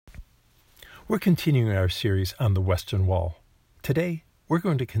We're continuing our series on the Western Wall. Today, we're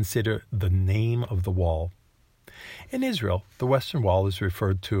going to consider the name of the wall. In Israel, the Western Wall is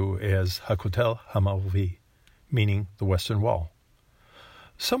referred to as HaKotel HaMa'avi, meaning the Western Wall.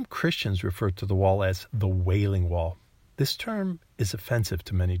 Some Christians refer to the wall as the Wailing Wall. This term is offensive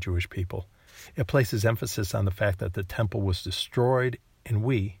to many Jewish people. It places emphasis on the fact that the temple was destroyed and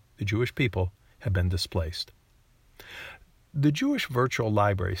we, the Jewish people, have been displaced. The Jewish Virtual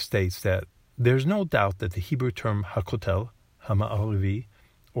Library states that there's no doubt that the Hebrew term HaKotel HaMa'avi,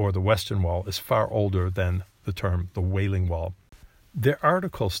 or the Western Wall, is far older than the term the Wailing Wall. Their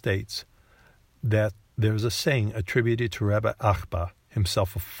article states that there's a saying attributed to Rabbi Achba,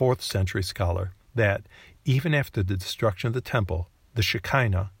 himself a 4th century scholar, that even after the destruction of the temple, the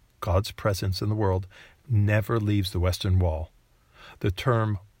Shekinah, God's presence in the world, never leaves the Western Wall.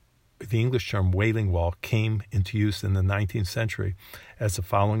 The English term Wailing Wall came into use in the 19th century as the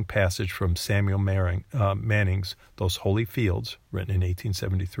following passage from Samuel Manning's Those Holy Fields, written in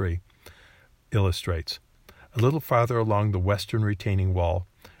 1873, illustrates. A little farther along the western retaining wall,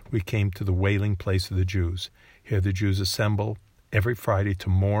 we came to the wailing place of the Jews. Here the Jews assemble every Friday to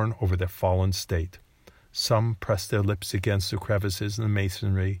mourn over their fallen state. Some press their lips against the crevices in the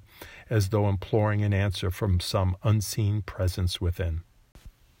masonry as though imploring an answer from some unseen presence within.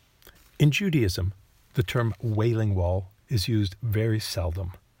 In Judaism, the term Wailing Wall is used very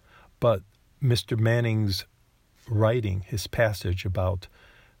seldom, but Mr. Manning's writing, his passage about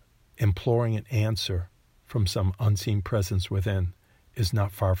imploring an answer from some unseen presence within, is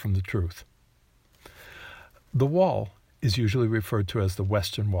not far from the truth. The wall is usually referred to as the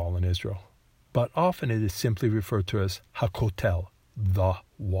Western Wall in Israel, but often it is simply referred to as HaKotel, the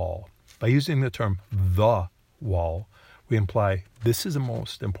wall. By using the term the wall, we imply this is the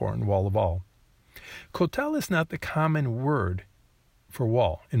most important wall of all. Kotel is not the common word for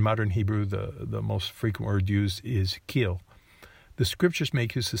wall. In modern Hebrew, the most frequent word used is kil. The scriptures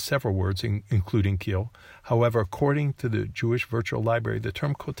make use of several words, including kil. However, according to the Jewish Virtual Library, the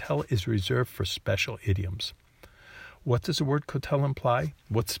term kotel is reserved for special idioms. What does the word kotel imply?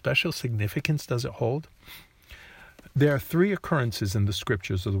 What special significance does it hold? There are 3 occurrences in the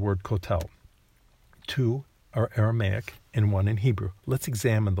scriptures of the word kotel. 2 are Aramaic and 1 in Hebrew. Let's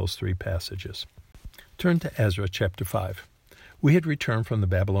examine those 3 passages. Turn to Ezra chapter 5. We had returned from the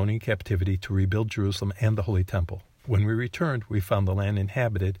Babylonian captivity to rebuild Jerusalem and the Holy Temple. When we returned, we found the land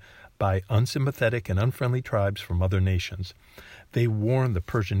inhabited by unsympathetic and unfriendly tribes from other nations. They warned the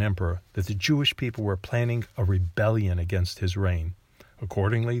Persian emperor that the Jewish people were planning a rebellion against his reign.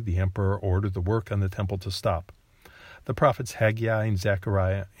 Accordingly, the emperor ordered the work on the temple to stop. The prophets Haggai and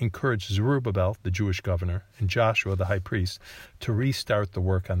Zechariah encouraged Zerubbabel, the Jewish governor, and Joshua, the high priest, to restart the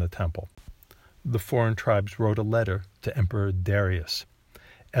work on the temple. The foreign tribes wrote a letter to Emperor Darius.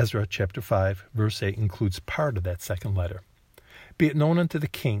 Ezra chapter 5, verse 8 includes part of that second letter. Be it known unto the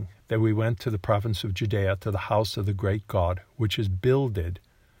king that we went to the province of Judea to the house of the great God, which is builded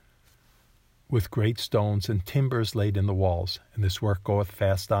with great stones and timbers laid in the walls, and this work goeth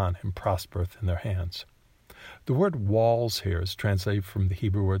fast on and prospereth in their hands. The word walls here is translated from the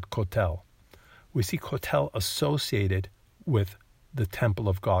Hebrew word kotel. We see kotel associated with the temple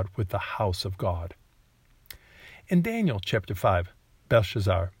of God, with the house of God. In Daniel chapter 5,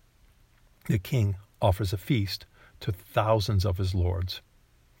 Belshazzar, the king, offers a feast to thousands of his lords.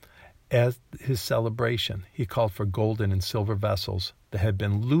 As his celebration, he called for golden and silver vessels that had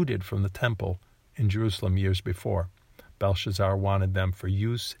been looted from the temple in Jerusalem years before. Belshazzar wanted them for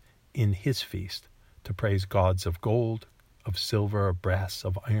use in his feast, to praise gods of gold, of silver, of brass,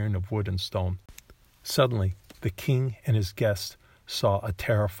 of iron, of wood, and stone. Suddenly, the king and his guests saw a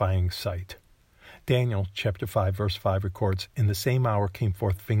terrifying sight. Daniel chapter 5, verse 5 records, In the same hour came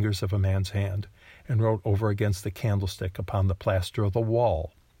forth fingers of a man's hand, and wrote over against the candlestick upon the plaster of the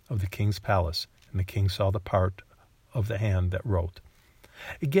wall of the king's palace, and the king saw the part of the hand that wrote.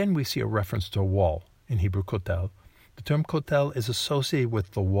 Again, we see a reference to a wall, in Hebrew kotel. The term kotel is associated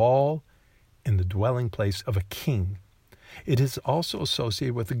with the wall in the dwelling place of a king. It is also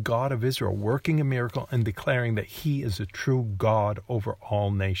associated with the God of Israel, working a miracle and declaring that he is a true God over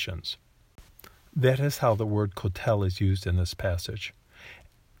all nations. That is how the word kotel is used in this passage.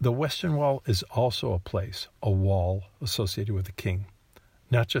 The Western Wall is also a place, a wall associated with a king.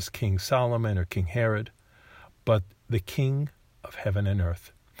 Not just King Solomon or King Herod, but the King of heaven and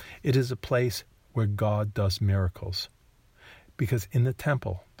earth. It is a place where God does miracles. Because in the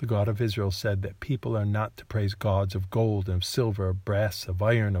temple, the God of Israel said that people are not to praise gods of gold and of silver, of brass, of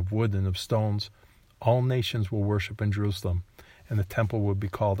iron, of wood, and of stones. All nations will worship in Jerusalem, and the temple will be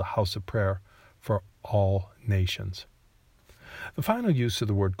called a house of prayer for all nations. The final use of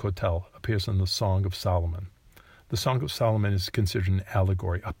the word kotel appears in the Song of Solomon. The Song of Solomon is considered an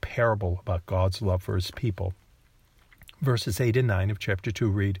allegory, a parable about God's love for his people. Verses 8 and 9 of chapter 2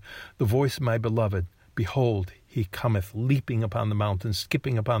 read, "The voice of my beloved, behold, he cometh, leaping upon the mountains,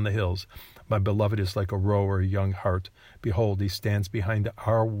 skipping upon the hills. My beloved is like a roe or a young hart. Behold, he stands behind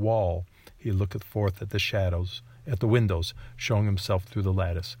our wall. He looketh forth at the shadows, at the windows, showing himself through the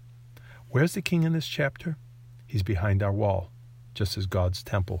lattice." Where's the king in this chapter? He's behind our wall, just as God's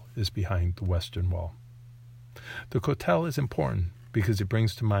temple is behind the western wall. The kotel is important because it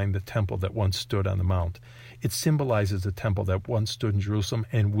brings to mind the temple that once stood on the mount. It symbolizes the temple that once stood in Jerusalem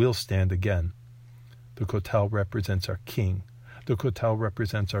and will stand again. The kotel represents our king. The kotel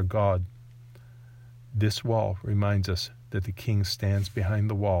represents our God. This wall reminds us that the king stands behind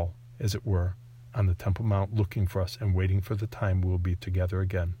the wall, as it were, on the Temple Mount looking for us and waiting for the time we'll be together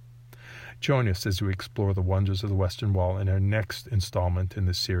again. Join us as we explore the wonders of the Western Wall in our next installment in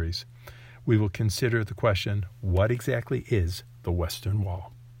this series. We will consider the question, what exactly is the Western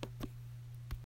Wall?